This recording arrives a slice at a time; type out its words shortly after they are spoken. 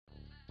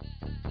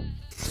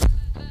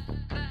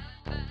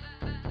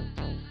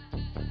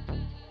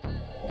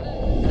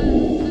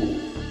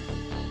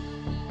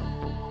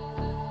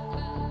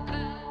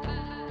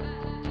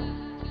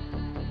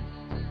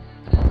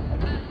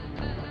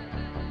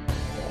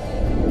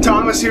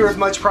Thomas here with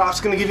Much Props,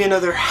 going to give you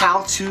another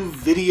how-to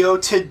video.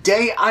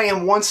 Today I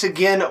am once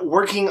again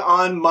working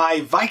on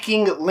my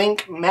Viking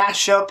Link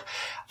mashup.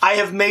 I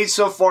have made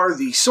so far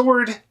the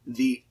sword,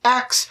 the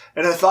axe,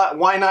 and I thought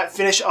why not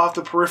finish off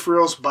the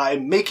peripherals by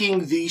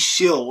making the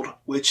shield,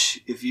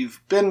 which if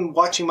you've been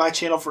watching my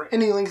channel for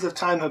any length of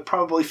time have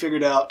probably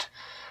figured out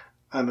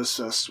I'm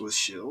obsessed with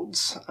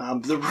shields.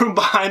 The room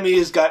behind me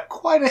has got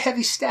quite a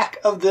heavy stack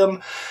of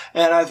them,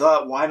 and I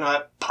thought, why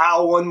not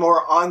pile one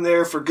more on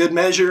there for good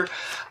measure?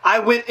 I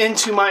went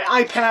into my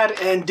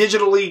iPad and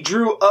digitally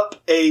drew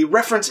up a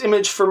reference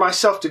image for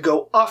myself to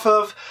go off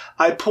of.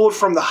 I pulled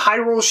from the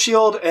Hyrule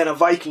shield and a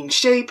Viking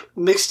shape,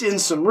 mixed in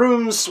some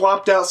runes,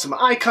 swapped out some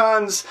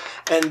icons,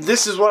 and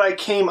this is what I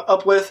came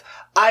up with.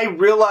 I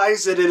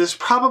realize that it is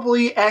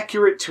probably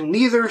accurate to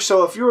neither,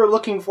 so if you are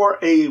looking for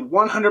a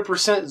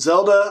 100%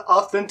 Zelda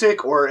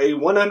authentic or a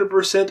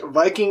 100%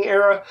 Viking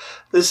era,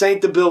 this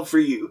ain't the build for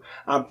you.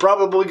 I'm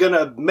probably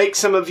gonna make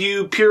some of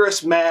you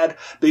purists mad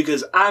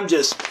because I'm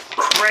just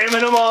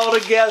cramming them all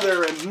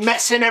together and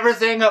messing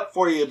everything up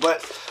for you,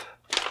 but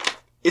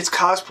it's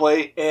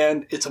cosplay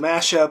and it's a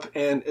mashup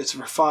and it's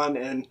for fun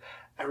and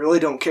I really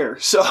don't care.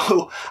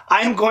 So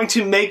I'm going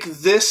to make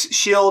this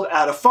shield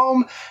out of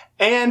foam.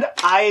 And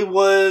I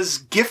was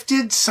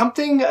gifted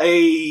something,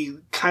 a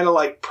kind of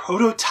like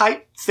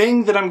prototype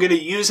thing that I'm going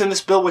to use in this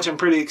build, which I'm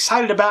pretty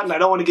excited about, and I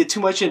don't want to get too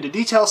much into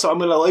detail, so I'm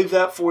going to leave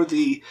that for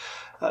the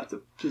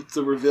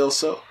reveal.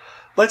 So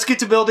let's get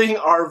to building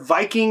our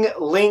Viking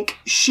Link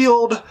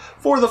shield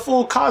for the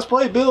full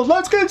cosplay build.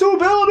 Let's get to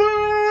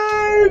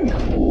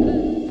building!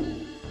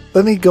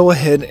 Let me go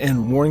ahead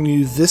and warn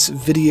you, this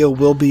video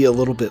will be a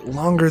little bit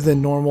longer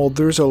than normal.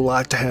 There's a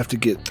lot to have to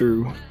get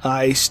through.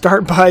 I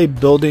start by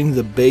building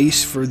the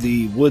base for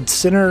the wood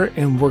center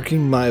and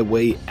working my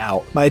way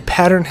out. My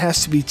pattern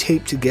has to be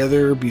taped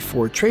together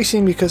before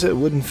tracing because it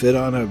wouldn't fit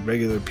on a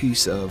regular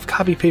piece of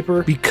copy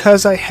paper.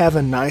 Because I have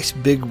a nice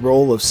big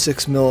roll of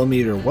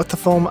 6mm what the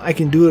foam, I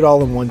can do it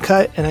all in one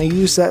cut, and I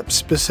use that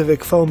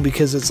specific foam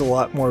because it's a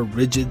lot more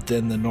rigid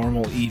than the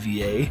normal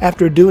EVA.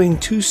 After doing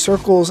 2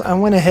 circles, I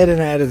went ahead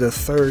and added a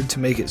third to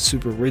make it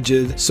super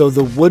rigid, so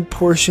the wood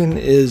portion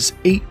is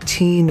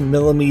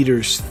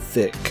 18mm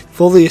thick.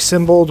 Fully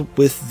assembled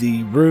with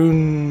the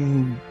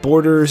rune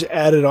borders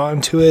added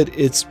onto it,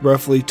 it's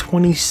roughly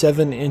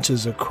 27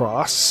 inches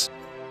across.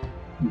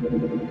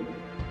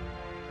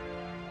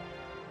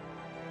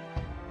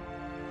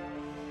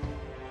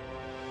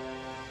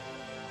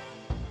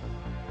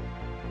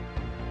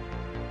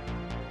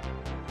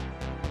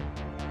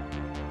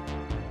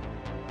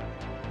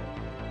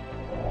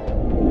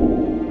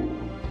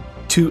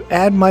 To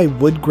add my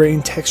wood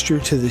grain texture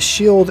to the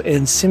shield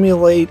and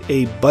simulate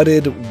a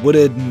butted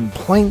wooden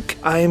plank,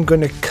 I am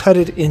going to cut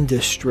it into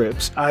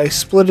strips. I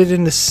split it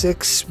into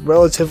 6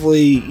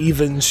 relatively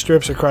even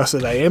strips across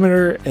the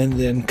diameter and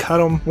then cut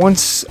them.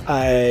 Once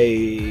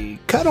I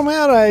cut them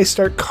out, I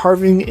start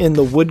carving in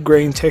the wood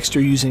grain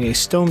texture using a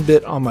stone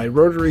bit on my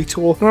rotary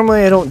tool.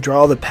 Normally I don't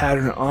draw the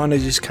pattern on, I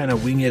just kind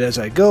of wing it as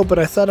I go, but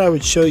I thought I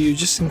would show you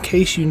just in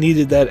case you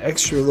needed that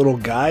extra little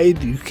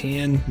guide. You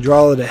can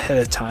draw it ahead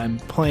of time,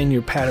 plan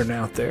your pattern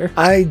out there.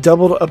 I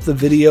doubled up the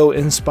video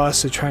in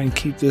spots to try and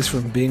keep this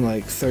from being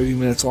like 30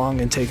 minutes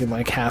long and taking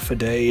like half a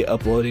day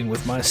uploading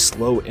with my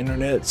slow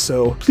internet,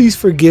 so please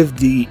forgive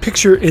the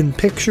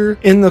picture-in-picture.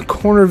 In the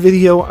corner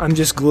video, I'm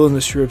just gluing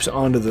the strips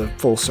onto the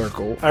full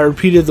circle. I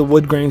repeated the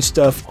wood grain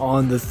stuff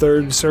on the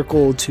 3rd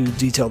circle to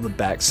detail the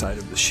back side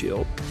of the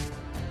shield.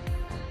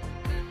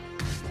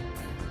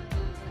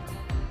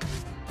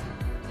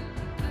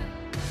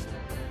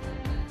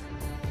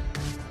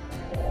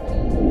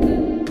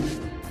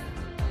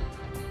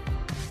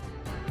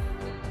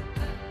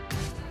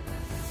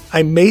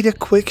 I made a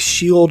quick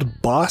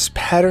shield boss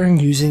pattern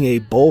using a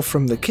bowl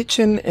from the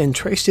kitchen and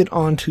traced it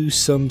onto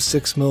some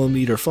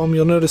 6mm foam.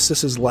 You'll notice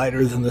this is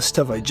lighter than the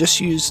stuff I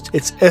just used.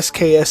 It's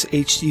SKS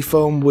HD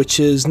foam, which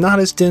is not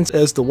as dense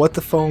as the What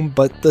the Foam,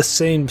 but the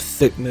same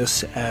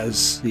thickness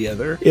as the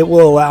other. It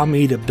will allow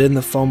me to bend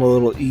the foam a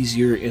little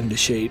easier into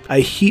shape. I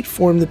heat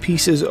form the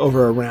pieces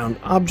over a round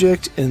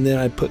object, and then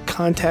I put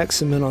contact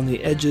cement on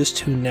the edges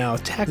to now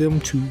tack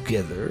them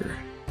together.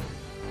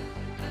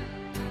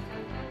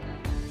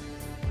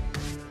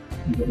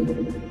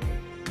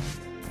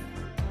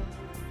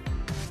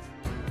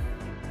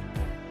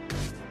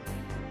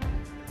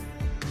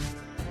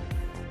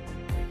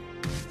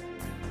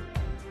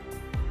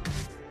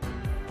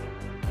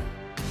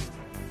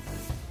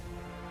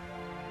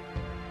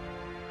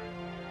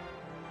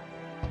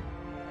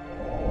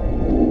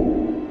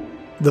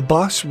 The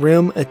boss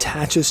rim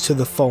attaches to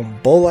the foam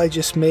bowl I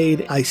just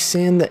made. I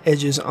sand the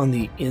edges on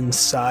the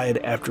inside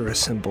after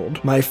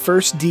assembled. My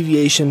first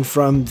deviation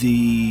from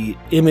the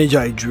image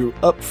I drew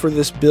up for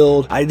this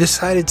build, I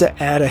decided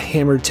to add a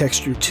hammer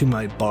texture to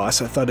my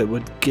boss. I thought it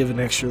would give an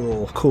extra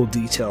little cool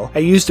detail. I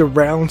used a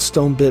round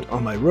stone bit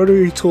on my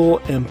rotary tool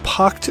and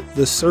pocked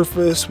the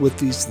surface with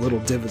these little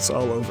divots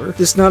all over.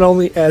 This not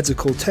only adds a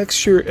cool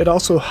texture, it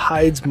also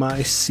hides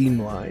my seam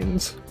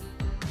lines.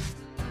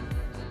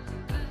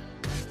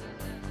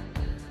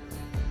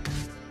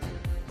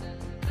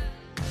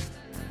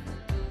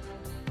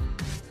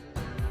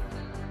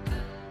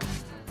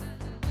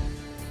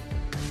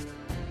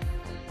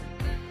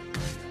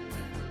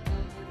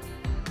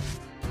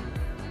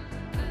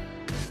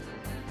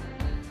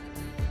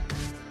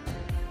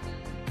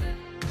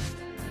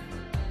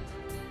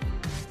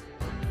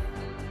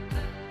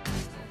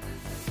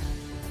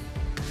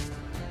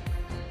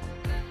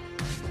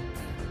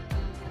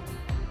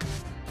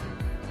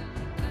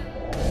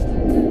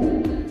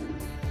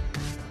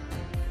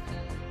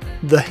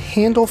 The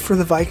handle for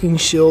the Viking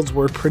shields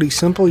were pretty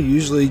simple,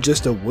 usually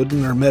just a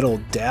wooden or metal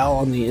dowel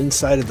on the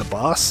inside of the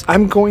boss.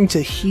 I'm going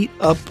to heat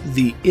up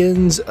the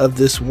ends of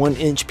this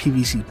 1-inch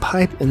PVC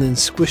pipe and then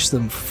squish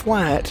them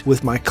flat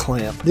with my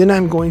clamp. Then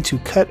I'm going to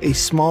cut a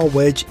small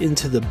wedge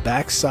into the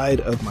backside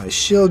of my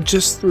shield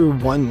just through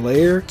one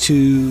layer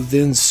to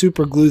then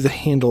super glue the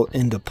handle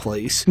into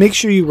place. Make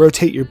sure you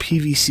rotate your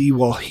PVC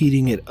while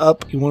heating it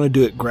up. You want to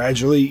do it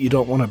gradually. You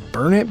don't want to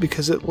burn it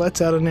because it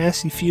lets out a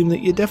nasty fume that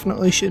you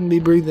definitely shouldn't be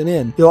breathing in.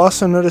 You'll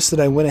also notice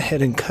that I went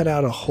ahead and cut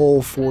out a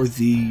hole for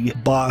the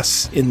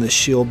boss in the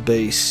shield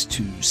base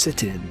to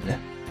sit in.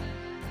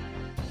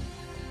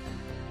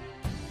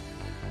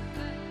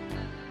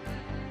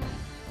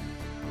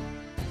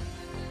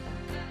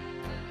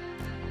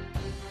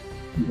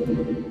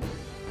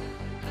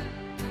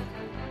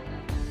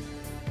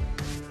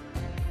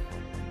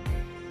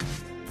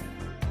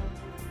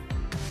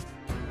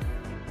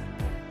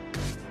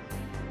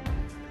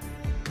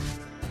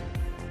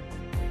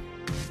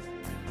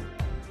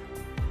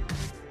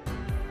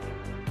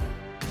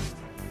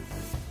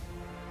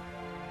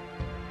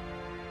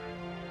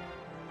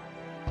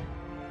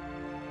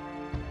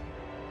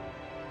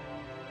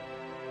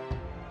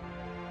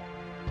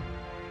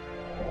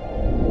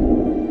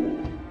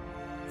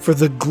 For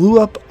the glue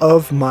up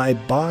of my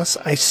boss,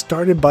 I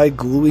started by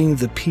gluing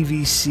the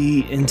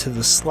PVC into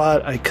the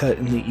slot I cut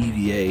in the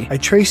EVA. I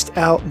traced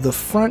out the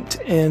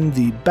front and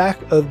the back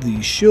of the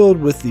shield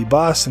with the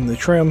boss and the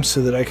trim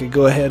so that I could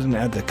go ahead and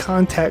add the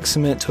contact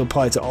cement to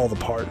apply to all the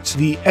parts.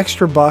 The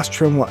extra boss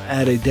trim will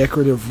add a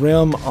decorative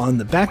rim on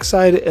the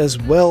backside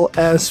as well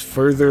as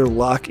further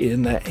lock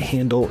in that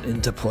handle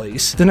into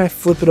place. Then I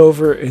flip it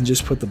over and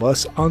just put the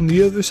boss on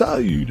the other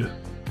side.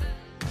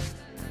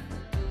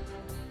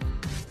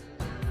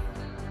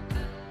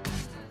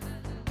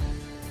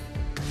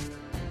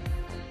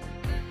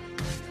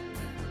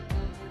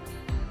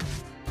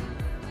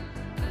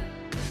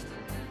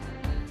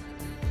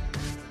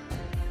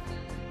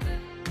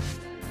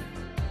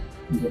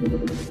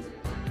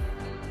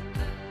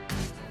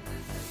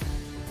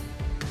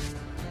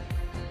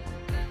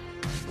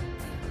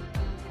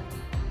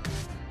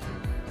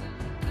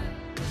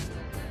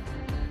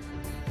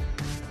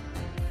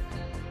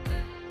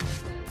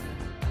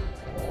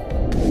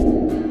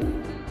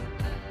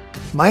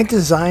 My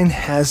design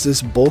has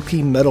this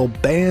bulky metal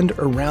band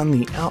around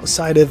the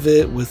outside of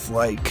it with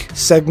like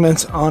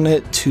segments on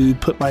it to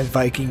put my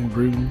Viking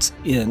runes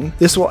in.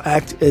 This will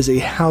act as a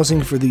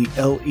housing for the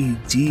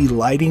LED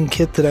lighting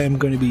kit that I am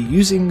going to be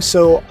using,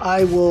 so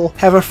I will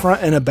have a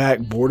front and a back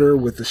border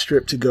with the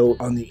strip to go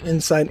on the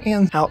inside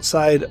and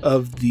outside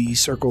of the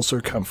circle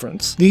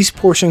circumference. These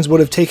portions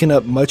would have taken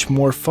up much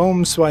more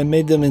foam, so I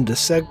made them into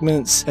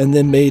segments and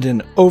then made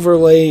an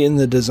overlay in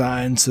the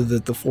design so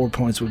that the 4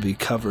 points would be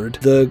covered.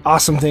 The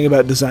awesome thing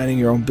about designing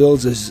your own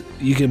builds is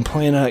you can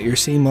plan out your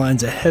seam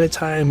lines ahead of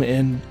time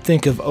and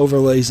think of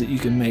overlays that you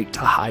can make to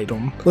hide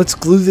them. Let's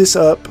glue this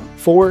up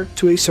 4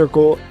 to a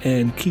circle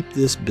and keep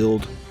this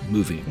build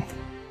moving.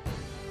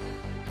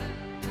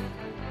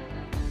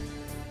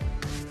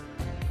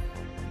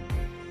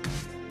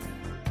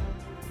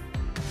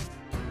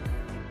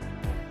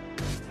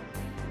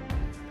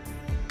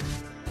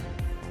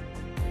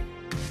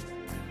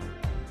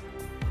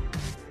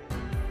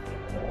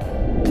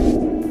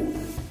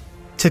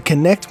 To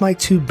connect my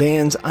two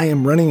bands, I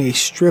am running a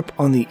strip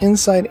on the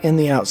inside and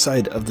the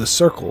outside of the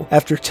circle.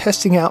 After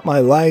testing out my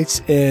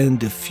lights and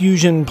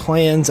diffusion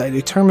plans, I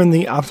determined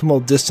the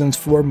optimal distance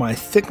for my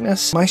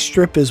thickness. My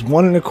strip is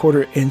 1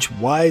 1/4 inch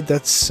wide.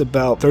 That's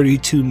about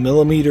 32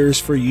 millimeters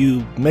for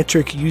you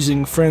metric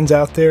using friends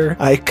out there.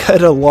 I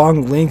cut a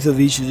long length of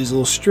each of these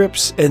little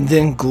strips and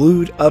then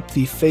glued up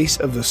the face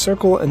of the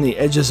circle and the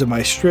edges of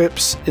my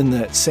strips in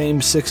that same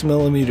 6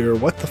 millimeter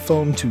wet the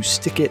foam to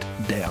stick it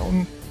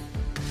down.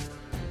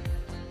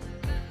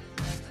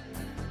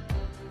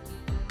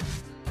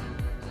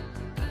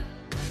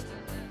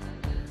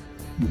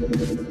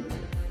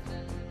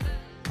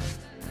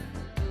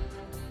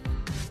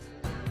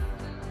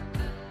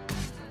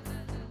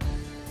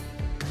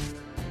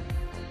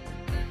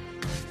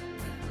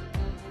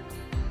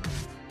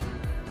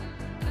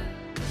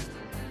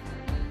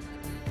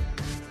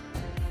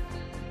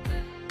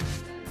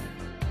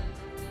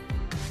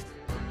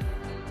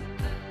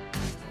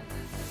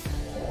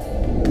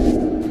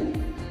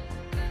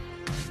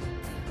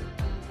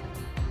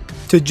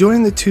 To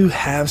join the two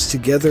halves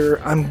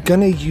together, I'm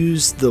gonna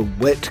use the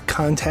wet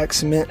contact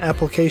cement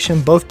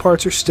application. Both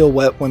parts are still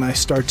wet when I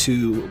start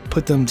to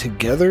put them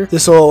together.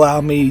 This will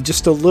allow me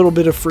just a little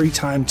bit of free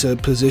time to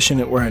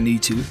position it where I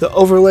need to. The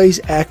overlays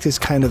act as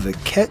kind of a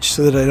catch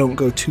so that I don't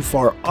go too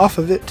far off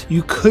of it.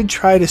 You could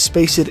try to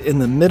space it in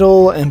the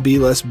middle and be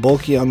less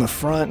bulky on the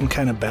front and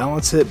kind of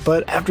balance it,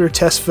 but after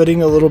test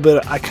fitting a little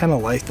bit, I kind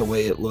of liked the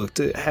way it looked.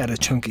 It had a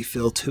chunky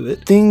feel to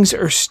it. Things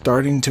are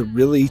starting to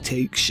really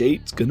take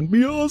shape. It's gonna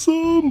be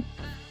awesome.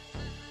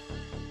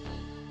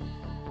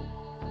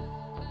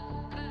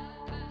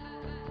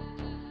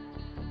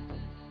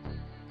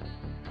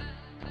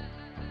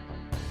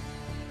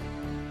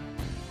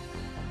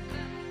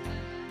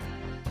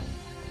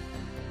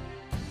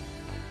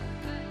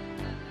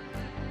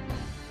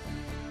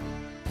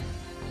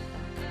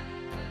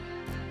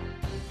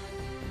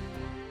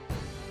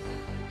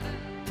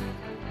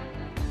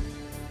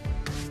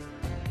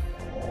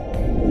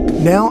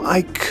 Now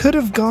I could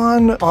have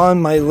gone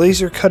on my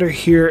laser cutter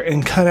here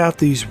and cut out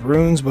these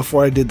runes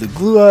before I did the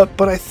glue up,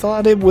 but I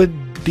thought it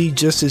would be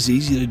just as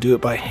easy to do it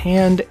by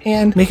hand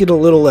and make it a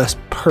little less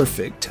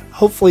perfect,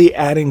 hopefully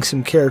adding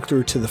some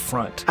character to the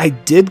front. I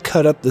did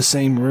cut up the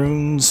same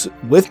runes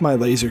with my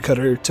laser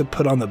cutter to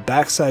put on the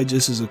backside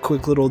just as a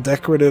quick little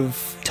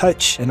decorative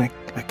touch, and I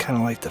kind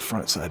of like the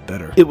front side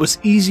better. It was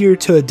easier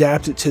to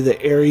adapt it to the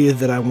area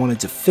that I wanted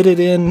to fit it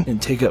in and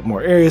take up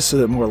more area so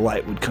that more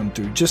light would come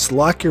through. Just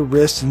lock your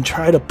wrist and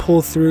try to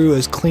pull through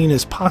as clean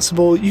as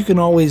possible. You can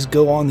always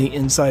go on the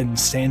inside and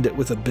sand it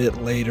with a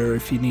bit later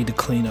if you need to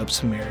clean up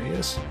some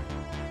areas.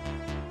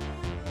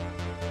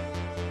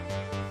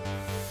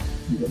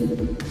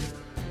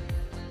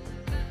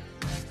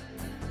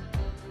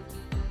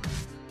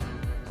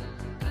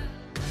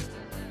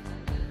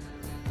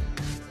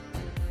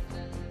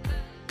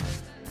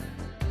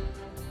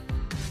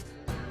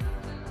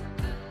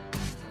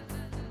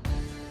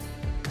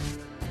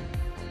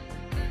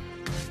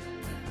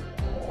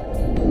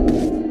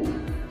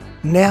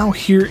 Now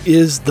here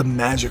is the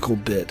magical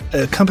bit.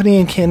 A company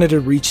in Canada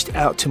reached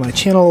out to my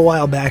channel a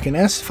while back and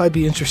asked if I'd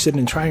be interested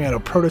in trying out a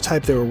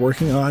prototype they were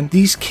working on.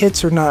 These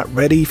kits are not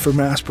ready for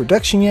mass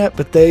production yet,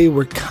 but they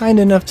were kind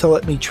enough to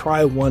let me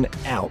try one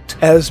out.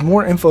 As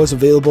more info is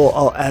available,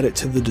 I'll add it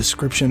to the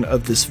description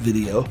of this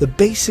video. The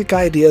basic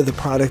idea of the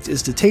product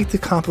is to take the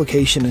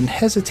complication and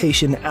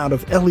hesitation out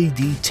of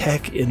LED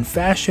tech in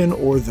fashion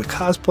or the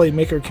cosplay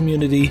maker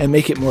community and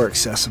make it more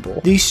accessible.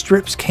 These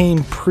strips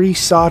came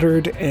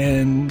pre-soldered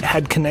and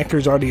had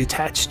connectors already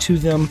attached to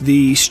them.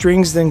 The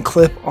strings then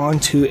clip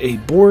onto a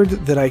board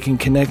that I can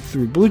connect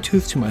through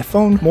Bluetooth to my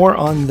phone. More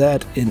on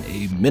that in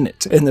a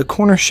minute. In the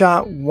corner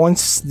shot,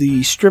 once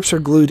the strips are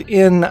glued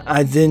in,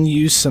 I then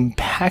use some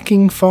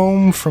packing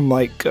foam from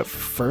like a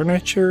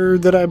furniture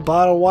that I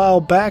bought a while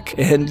back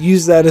and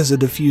use that as a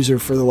diffuser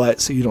for the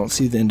light so you don't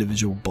see the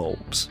individual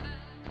bulbs.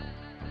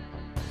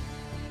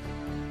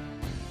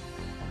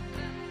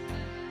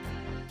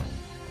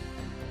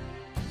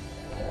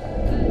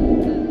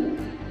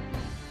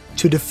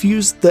 To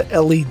diffuse the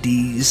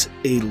LEDs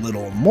a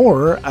little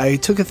more, I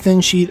took a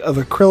thin sheet of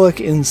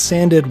acrylic and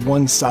sanded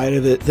one side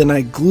of it, then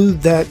I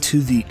glued that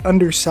to the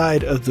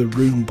underside of the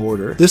rune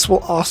border. This will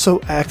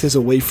also act as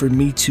a way for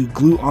me to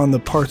glue on the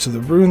parts of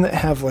the rune that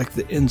have like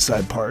the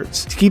inside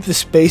parts. To keep the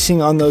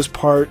spacing on those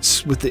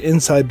parts with the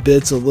inside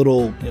bits a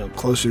little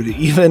closer to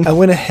even, I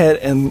went ahead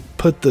and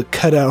put the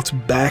cutouts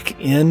back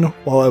in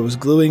while I was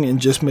gluing and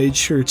just made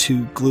sure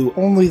to glue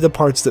only the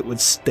parts that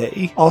would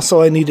stay.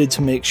 Also, I needed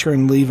to make sure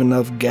and leave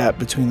enough gap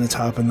between the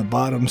top and the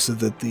bottom so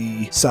that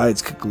the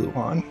sides could glue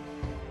on.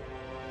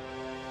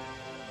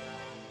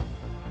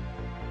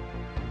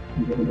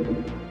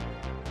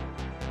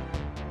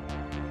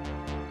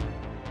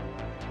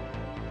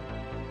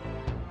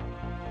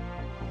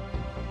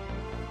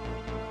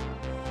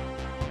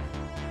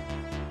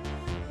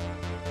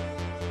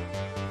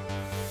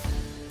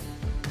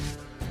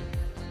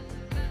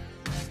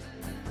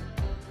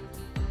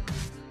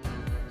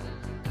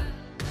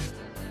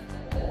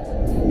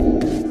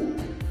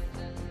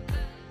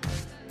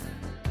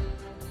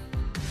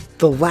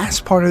 The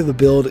last part of the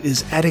build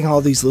is adding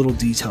all these little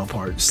detail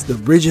parts. The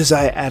ridges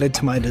I added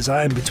to my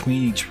design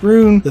between each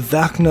rune, the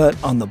Valknut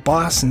on the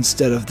boss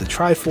instead of the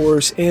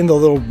Triforce, and the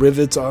little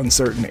rivets on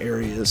certain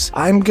areas.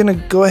 I'm gonna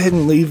go ahead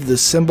and leave the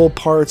symbol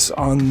parts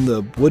on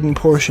the wooden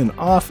portion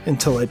off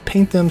until I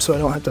paint them so I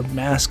don't have to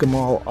mask them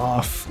all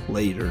off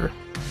later.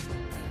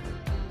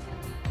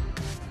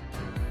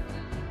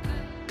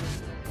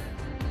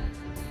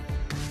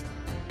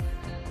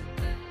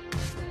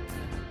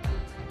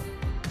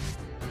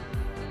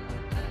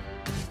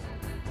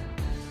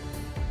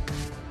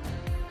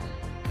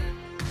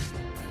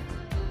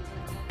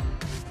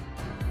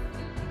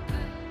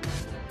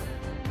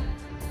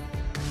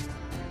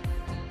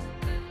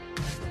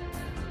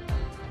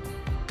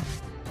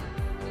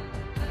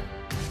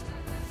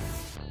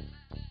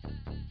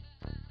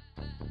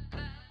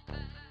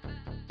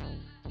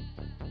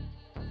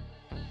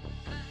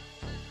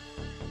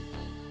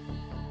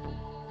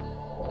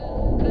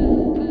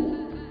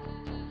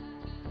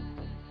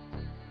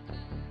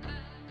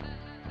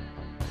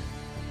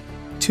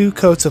 Two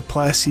coats of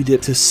Plasti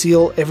Dip to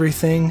seal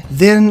everything.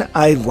 Then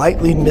I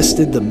lightly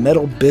misted the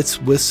metal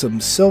bits with some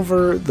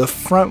silver. The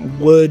front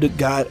wood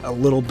got a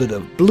little bit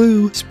of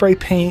blue spray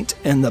paint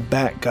and the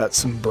back got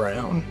some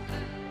brown.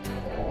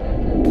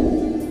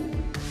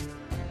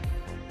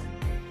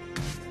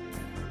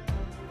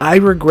 I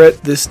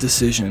regret this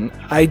decision.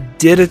 I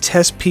did a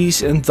test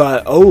piece and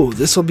thought, oh,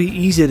 this will be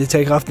easy to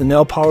take off the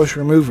nail polish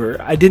remover.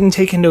 I didn't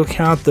take into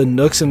account the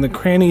nooks and the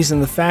crannies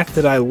and the fact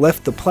that I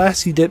left the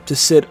Plasti Dip to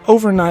sit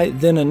overnight,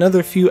 then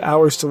another few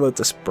hours to let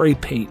the spray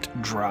paint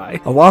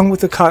dry. Along with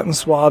the cotton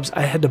swabs,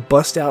 I had to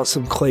bust out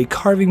some clay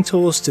carving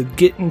tools to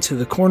get into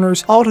the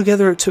corners.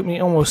 Altogether, it took me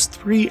almost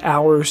 3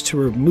 hours to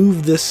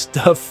remove this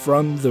stuff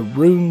from the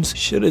runes.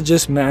 Should have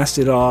just masked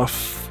it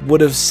off.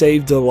 Would have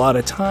saved a lot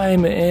of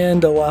time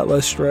and a lot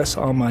less stress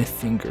on my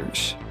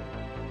fingers.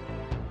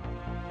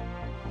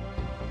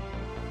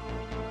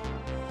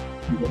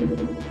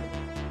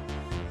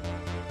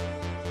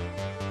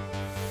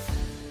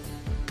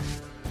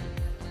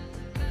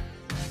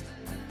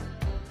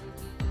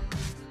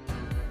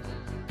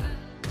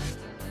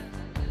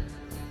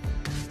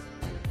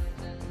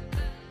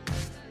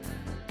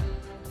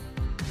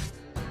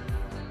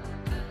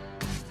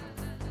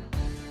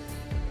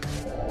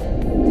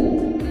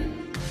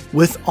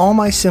 With all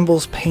my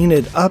symbols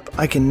painted up,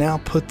 I can now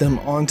put them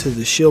onto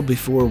the shield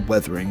before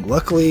weathering.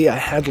 Luckily, I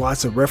had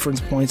lots of reference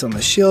points on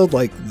the shield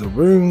like the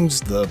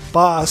runes, the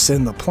boss,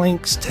 and the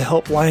planks to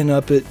help line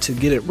up it to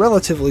get it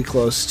relatively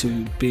close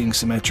to being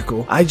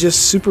symmetrical. I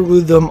just super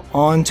glued them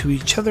onto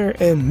each other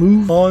and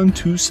move on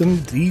to some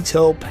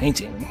detail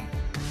painting.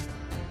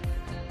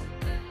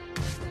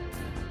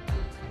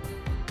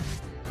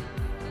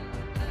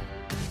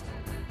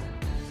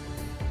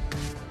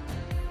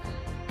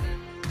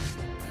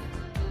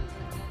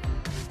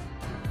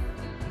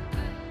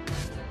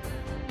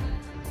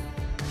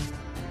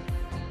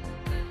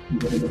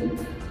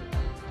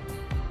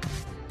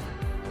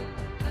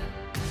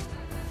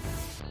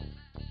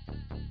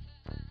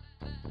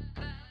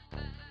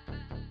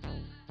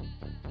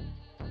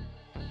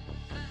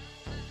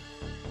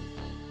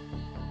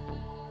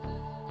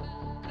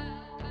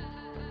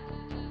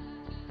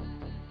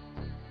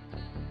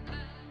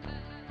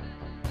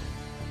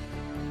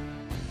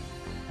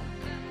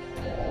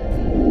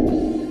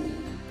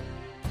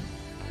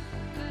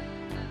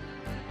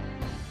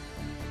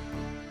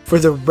 For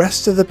the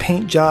rest of the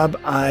paint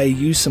job, I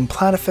used some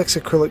Platifex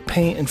acrylic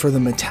paint, and for the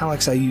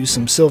metallics I used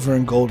some silver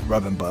and gold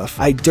rub and buff.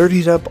 I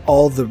dirtied up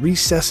all the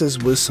recesses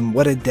with some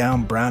wetted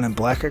down brown and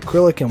black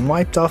acrylic and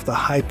wiped off the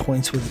high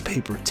points with a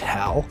paper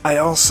towel. I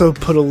also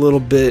put a little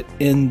bit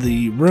in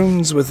the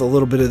runes with a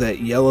little bit of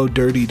that yellow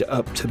dirtied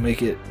up to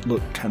make it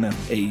look kind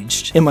of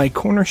aged. In my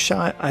corner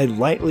shot, I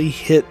lightly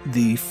hit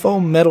the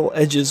faux metal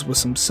edges with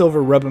some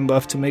silver rub and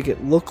buff to make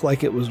it look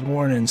like it was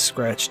worn and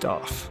scratched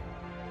off.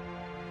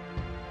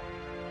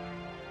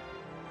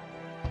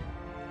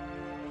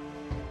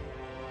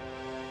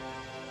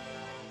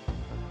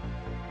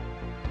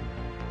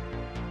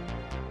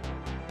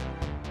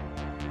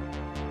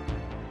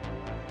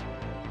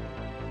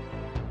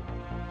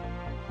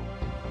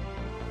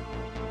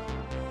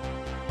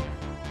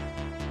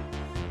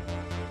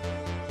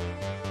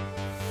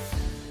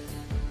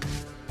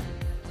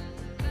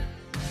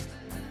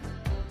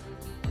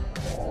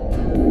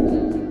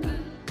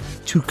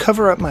 To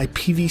cover up my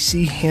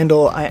PVC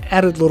handle, I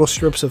added little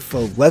strips of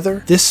faux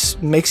leather. This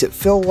makes it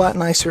feel a lot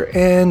nicer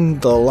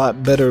and a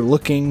lot better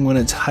looking when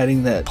it's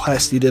hiding that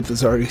plasti dip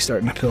that's already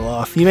starting to peel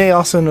off. You may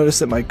also notice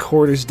that my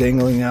cord is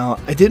dangling out.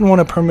 I didn't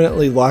want to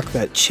permanently lock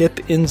that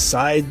chip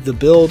inside the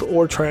build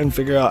or try and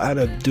figure out how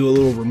to do a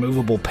little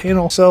removable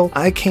panel, so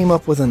I came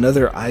up with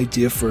another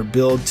idea for a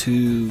build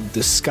to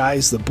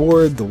disguise the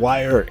board, the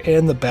wire,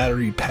 and the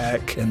battery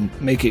pack and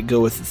make it go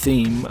with the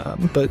theme,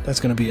 but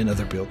that's going to be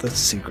another build. That's a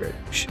secret.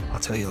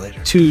 I'll tell you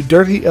later. To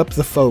dirty up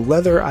the faux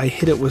leather, I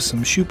hit it with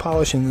some shoe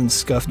polish and then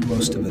scuffed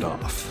most of it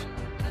off.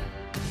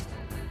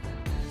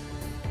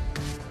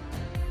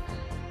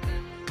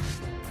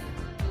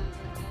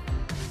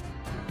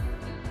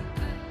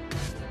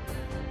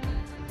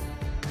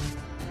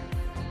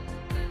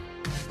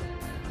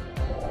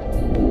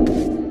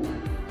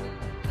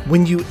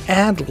 When you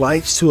add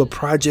lights to a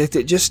project,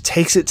 it just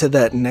takes it to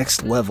that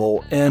next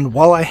level, and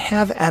while I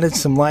have added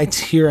some lights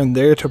here and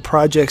there to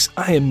projects,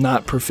 I am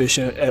not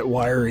proficient at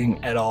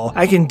wiring at all.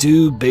 I can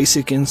do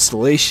basic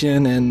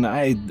installation and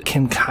I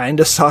can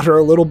kinda solder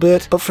a little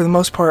bit, but for the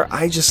most part,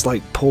 I just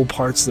like pull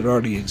parts that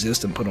already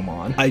exist and put them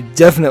on. I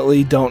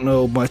definitely don't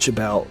know much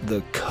about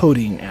the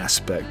coding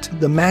aspect.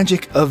 The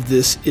magic of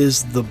this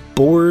is the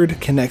board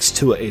connects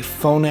to a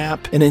phone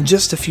app, and in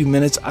just a few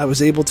minutes, I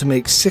was able to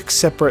make 6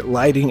 separate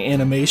lighting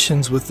animations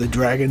with the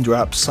drag and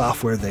drop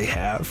software they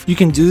have. You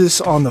can do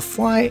this on the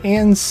fly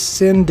and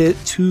send it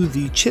to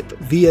the chip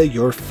via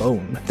your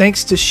phone.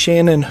 Thanks to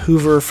Shannon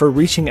Hoover for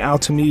reaching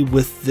out to me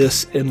with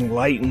this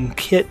Enlighten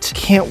kit.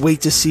 Can't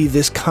wait to see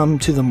this come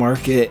to the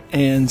market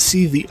and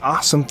see the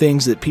awesome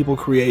things that people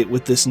create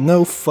with this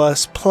no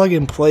fuss, plug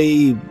and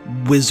play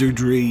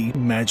wizardry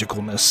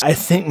magicalness. I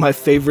think my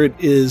favorite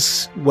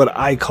is what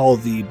I call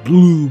the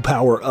blue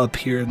power up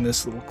here in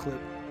this little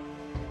clip.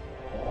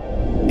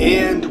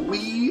 And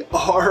we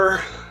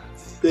are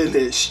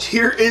finished.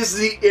 Here is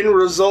the end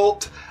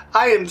result.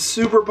 I am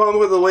super pumped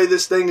with the way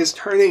this thing is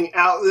turning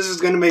out. This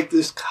is going to make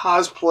this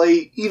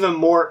cosplay even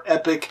more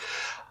epic.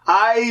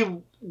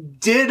 I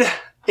did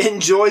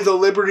enjoy the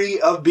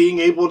liberty of being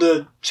able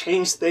to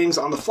change things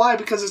on the fly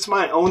because it's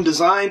my own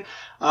design.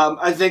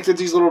 I think that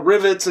these little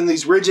rivets and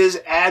these ridges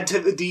add to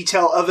the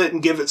detail of it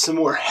and give it some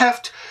more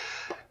heft.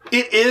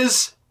 It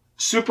is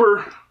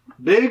super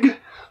big,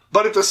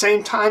 but at the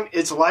same time,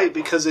 it's light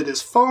because it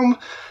is foam.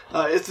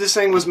 If this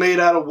thing was made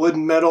out of wood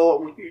and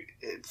metal,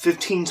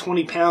 15,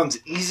 20 pounds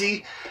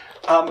easy.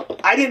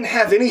 I didn't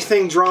have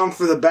anything drawn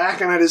for the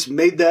back, and I just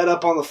made that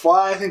up on the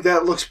fly. I think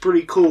that looks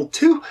pretty cool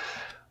too.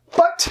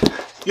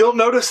 But you'll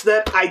notice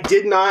that I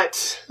did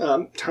not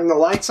turn the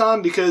lights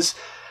on because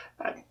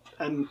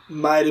I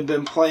might have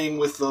been playing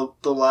with the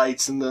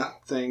lights and the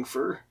thing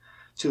for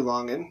too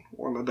long and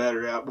wore my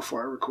battery out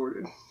before I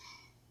recorded.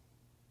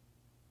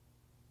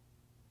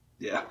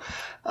 Yeah.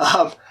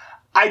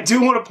 I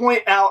do want to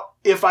point out,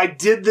 if I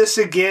did this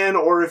again,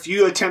 or if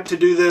you attempt to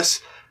do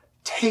this,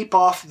 tape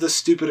off the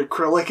stupid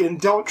acrylic and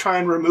don't try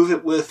and remove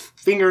it with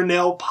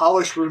fingernail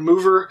polish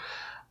remover.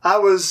 I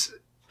was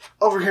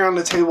over here on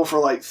the table for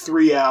like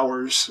 3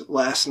 hours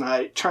last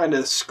night trying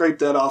to scrape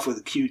that off with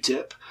a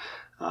Q-tip.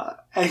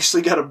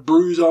 Actually got a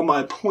bruise on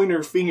my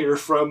pointer finger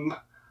from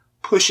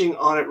pushing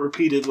on it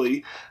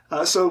repeatedly.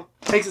 So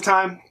take the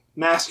time,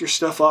 mask your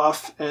stuff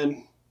off,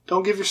 and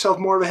don't give yourself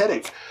more of a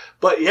headache.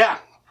 But yeah,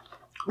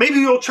 maybe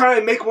you'll try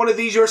and make one of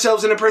these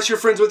yourselves and impress your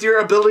friends with your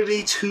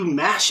ability to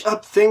mash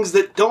up things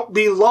that don't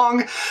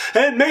belong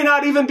and may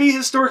not even be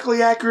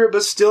historically accurate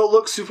but still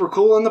look super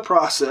cool in the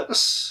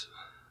process.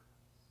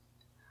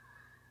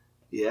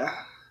 Yeah,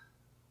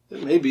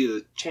 that may be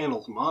the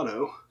channel's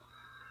motto.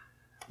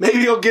 Maybe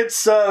you'll get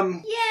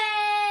some...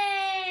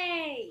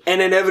 Yay!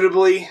 And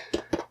inevitably,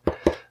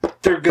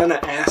 they're gonna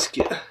ask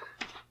you,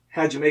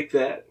 how'd you make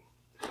that?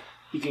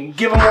 You can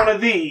give them one of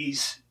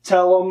these,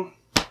 tell them,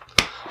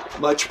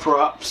 much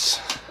props.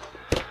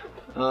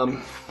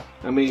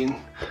 I mean,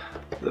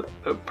 the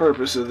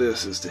purpose of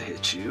this is to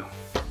hit you,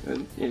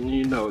 and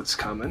you know it's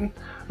coming.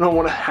 I don't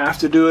want to have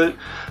to do it,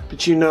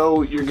 but you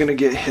know you're gonna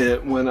get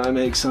hit when I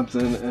make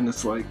something and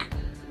it's like,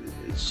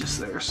 it's just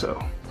there,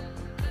 so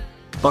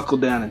buckle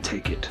down and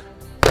take it.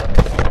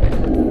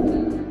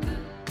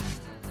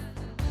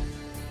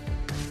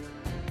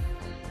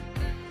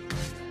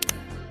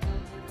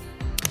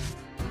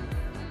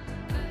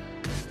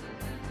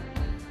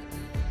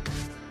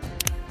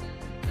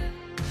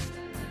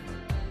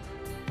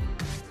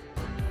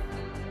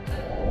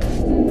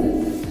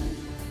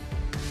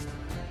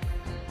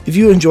 If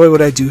you enjoy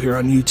what I do here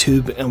on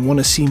YouTube and want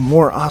to see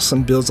more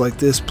awesome builds like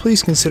this,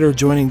 please consider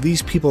joining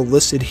these people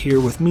listed here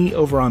with me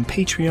over on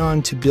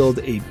Patreon to build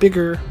a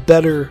bigger,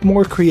 better,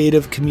 more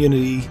creative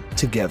community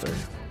together.